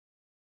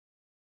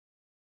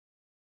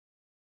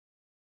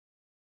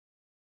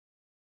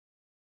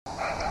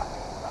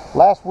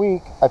Last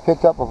week I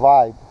picked up a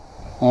Vibe,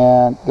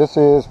 and this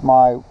is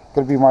going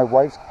to be my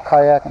wife's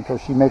kayak until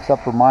she makes up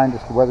her mind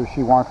as to whether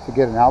she wants to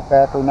get an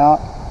Outback or not.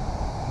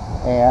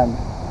 And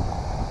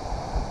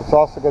it's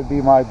also going to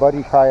be my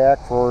buddy kayak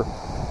for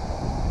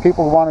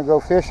people who want to go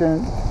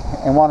fishing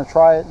and want to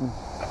try it and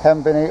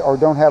haven't been or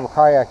don't have a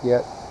kayak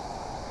yet.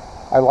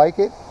 I like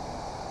it.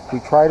 We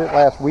tried it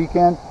last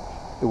weekend.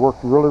 It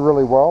worked really,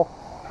 really well.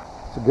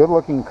 It's a good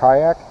looking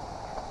kayak.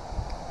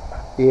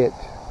 It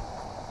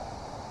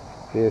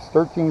is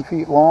 13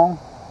 feet long.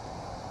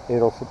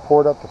 It'll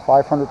support up to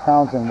 500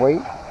 pounds in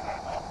weight.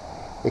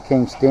 It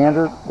came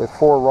standard with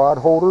 4 rod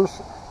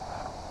holders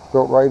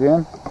built right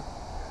in.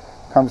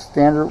 Comes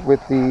standard with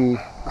the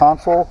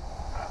console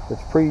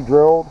that's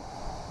pre-drilled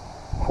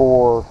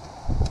for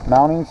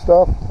mounting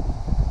stuff.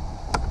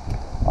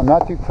 I'm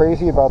not too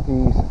crazy about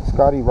these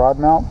Scotty rod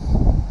mounts,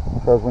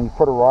 because when you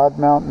put a rod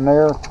mount in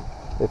there,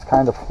 it's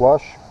kind of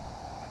flush,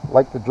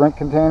 like the drink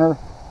container.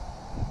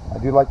 I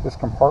do like this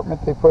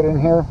compartment they put in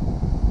here.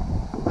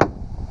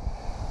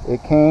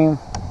 It came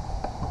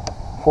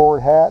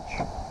forward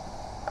hatch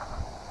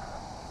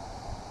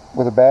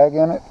with a bag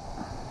in it.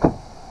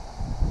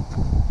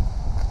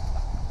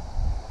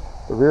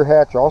 The rear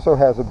hatch also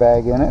has a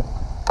bag in it.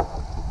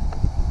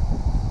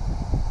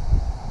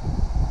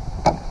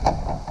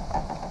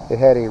 It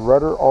had a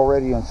rudder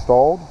already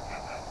installed.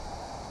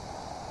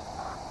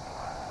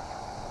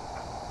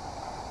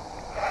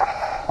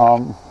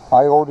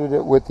 I ordered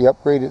it with the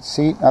upgraded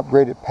seat,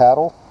 upgraded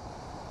paddle,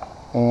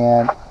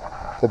 and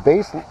the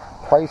base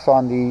price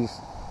on these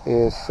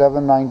is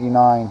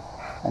 $7.99,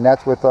 and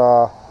that's with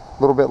a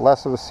little bit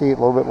less of a seat,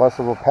 a little bit less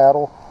of a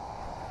paddle.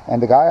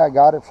 And the guy I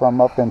got it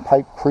from up in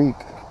Pipe Creek,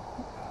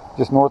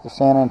 just north of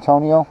San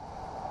Antonio,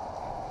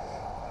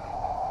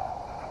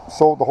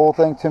 sold the whole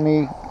thing to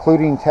me,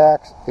 including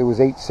tax. It was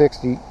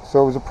 $8.60,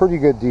 so it was a pretty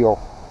good deal.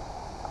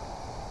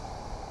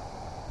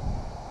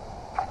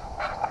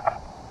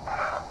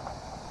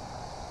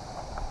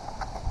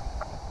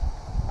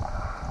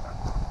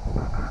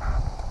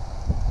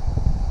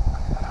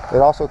 It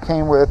also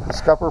came with the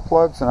scupper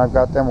plugs, and I've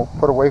got them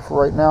put away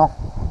for right now.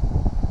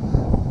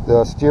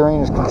 The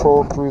steering is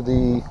controlled through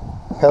the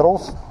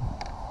pedals.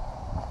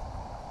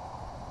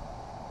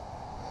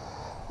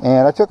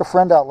 And I took a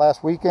friend out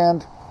last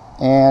weekend,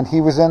 and he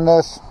was in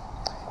this,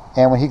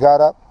 and when he got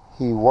up,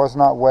 he was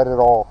not wet at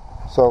all.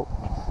 So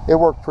it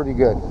worked pretty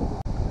good.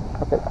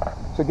 Okay,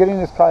 so getting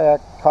this kayak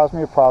caused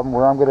me a problem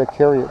where I'm going to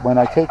carry it when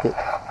I take it.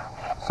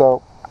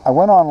 So I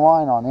went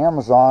online on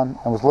Amazon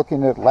and was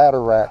looking at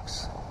ladder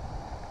racks.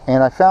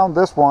 And I found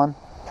this one,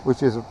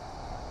 which is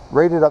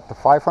rated up to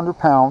 500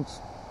 pounds.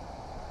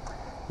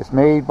 It's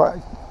made by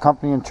a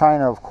company in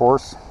China, of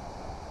course.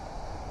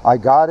 I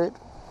got it,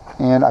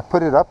 and I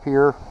put it up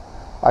here.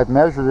 I've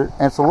measured it,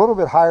 and it's a little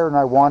bit higher than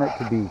I want it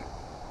to be.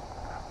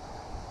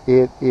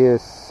 It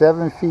is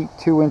 7 feet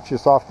 2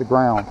 inches off the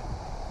ground,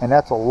 and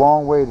that's a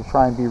long way to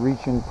try and be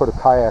reaching to put a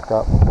kayak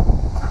up.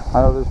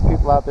 I know there's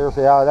people out there who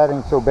say, oh, that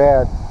ain't so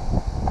bad,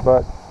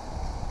 but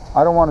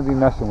I don't want to be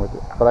messing with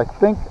it. But I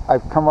think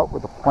I've come up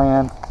with a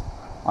plan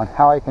on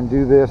how I can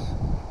do this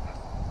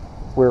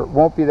where it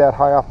won't be that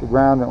high off the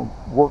ground and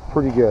it'll work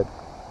pretty good.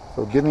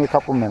 So give me a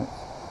couple minutes.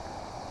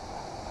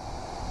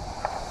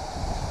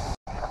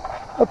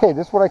 Okay,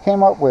 this is what I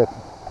came up with.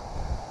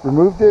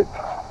 Removed it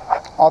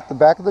off the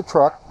back of the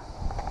truck,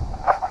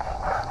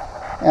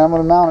 and I'm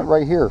going to mount it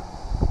right here.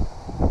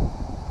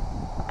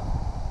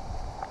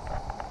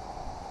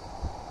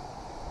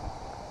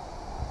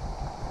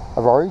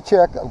 I've already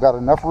checked. I've got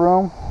enough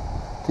room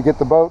to get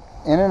the boat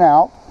in and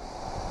out.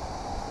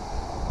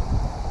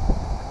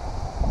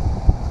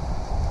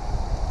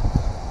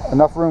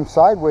 Enough room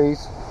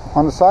sideways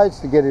on the sides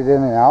to get it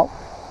in and out.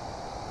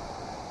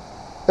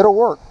 It'll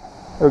work.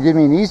 It'll give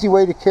me an easy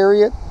way to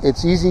carry it.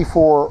 It's easy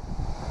for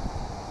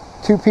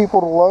 2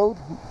 people to load,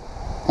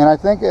 and I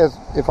think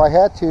if I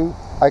had to,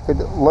 I could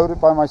load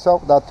it by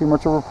myself without too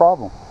much of a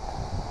problem.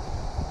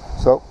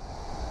 So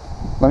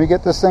let me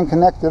get this thing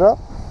connected up,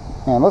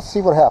 and let's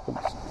see what happens.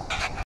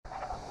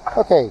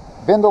 Okay,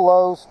 been to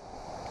Lowe's,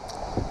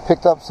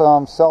 picked up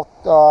some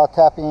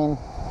self-tapping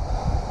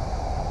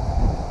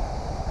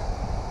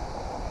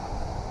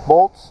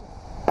bolts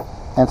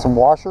and some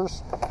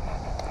washers,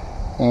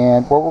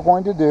 and what we're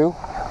going to do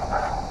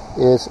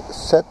is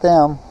set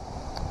them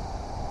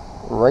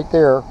right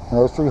there in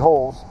those 3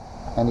 holes,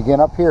 and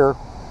again up here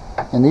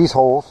in these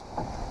holes.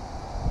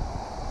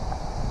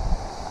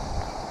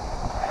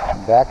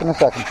 Back in a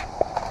second.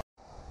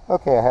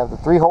 Okay, I have the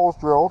 3 holes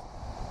drilled,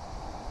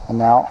 and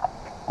now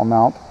I'll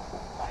mount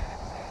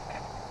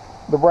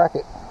the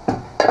bracket.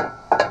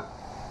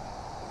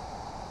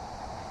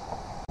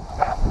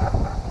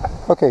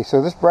 Okay,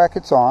 so this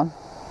bracket's on,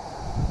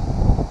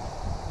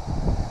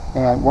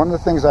 and one of the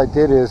things I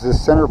did is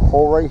this center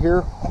pole right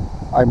here,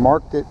 I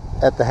marked it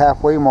at the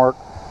halfway mark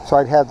so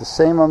I'd have the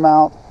same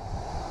amount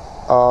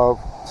of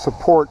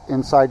support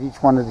inside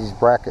each one of these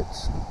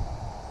brackets.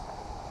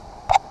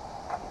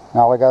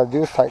 Now all I got to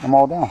do is tighten them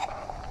all down.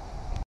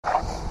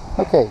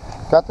 Okay,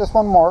 got this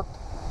one marked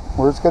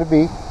where it's going to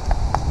be.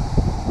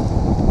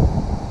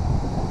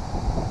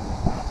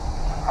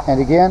 And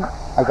again,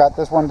 I got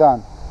this one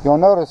done. You'll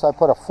notice I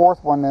put a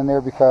fourth one in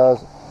there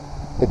because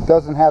it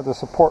doesn't have the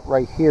support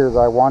right here that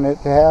I wanted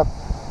it to have.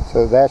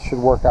 So that should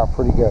work out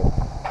pretty good.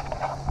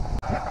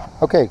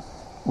 Okay,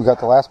 we got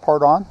the last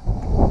part on.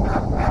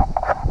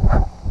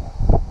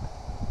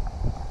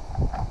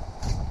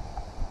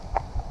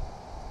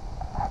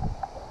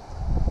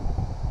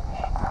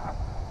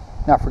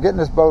 Now for getting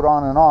this boat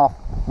on and off,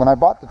 when I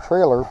bought the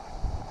trailer,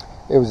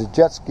 it was a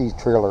jet ski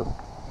trailer.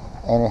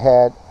 And it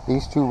had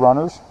these two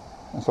runners.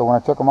 And so when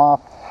I took them off,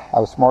 I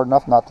was smart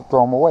enough not to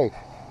throw them away.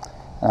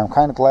 And I'm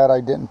kind of glad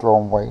I didn't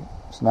throw them away.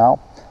 So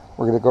now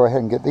we're going to go ahead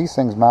and get these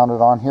things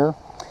mounted on here.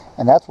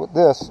 And that's what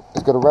this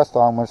is going to rest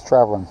on when it's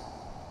traveling.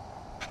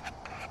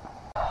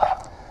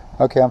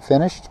 Okay, I'm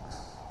finished.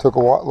 Took a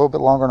little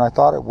bit longer than I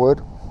thought it would.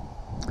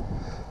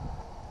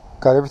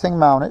 Got everything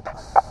mounted.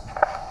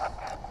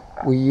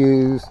 We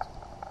used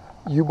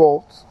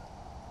U-bolts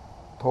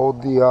to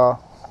hold the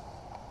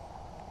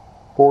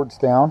boards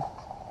down.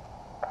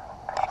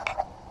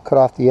 Cut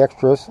off the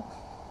extras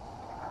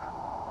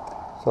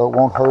so it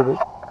won't hurt it.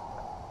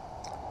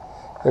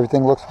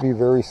 Everything looks to be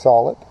very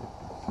solid.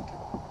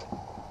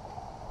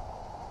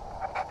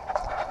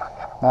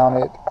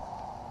 Mount it.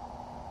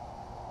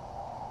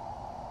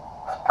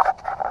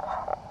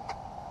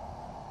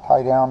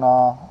 Tie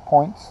down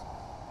points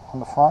on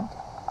the front.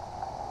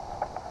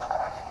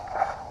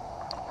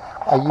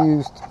 I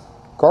used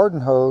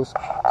garden hose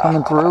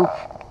coming through.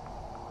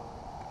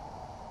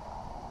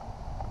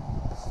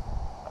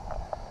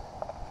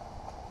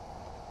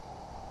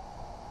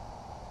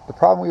 The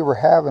problem we were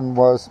having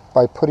was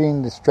by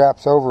putting the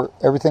straps over,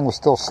 everything was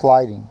still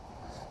sliding.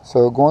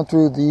 So going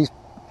through these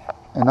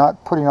and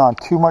not putting on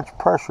too much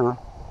pressure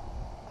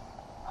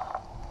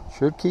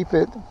should keep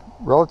it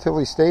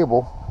relatively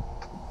stable.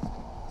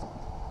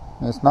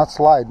 And it's not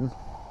sliding.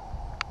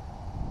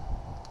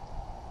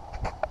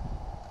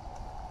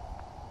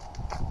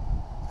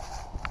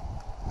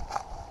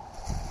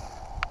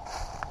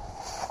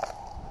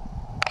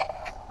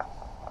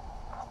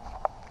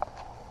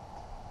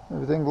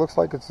 Everything looks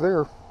like it's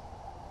there.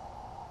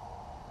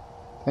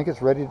 I think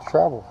it's ready to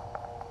travel.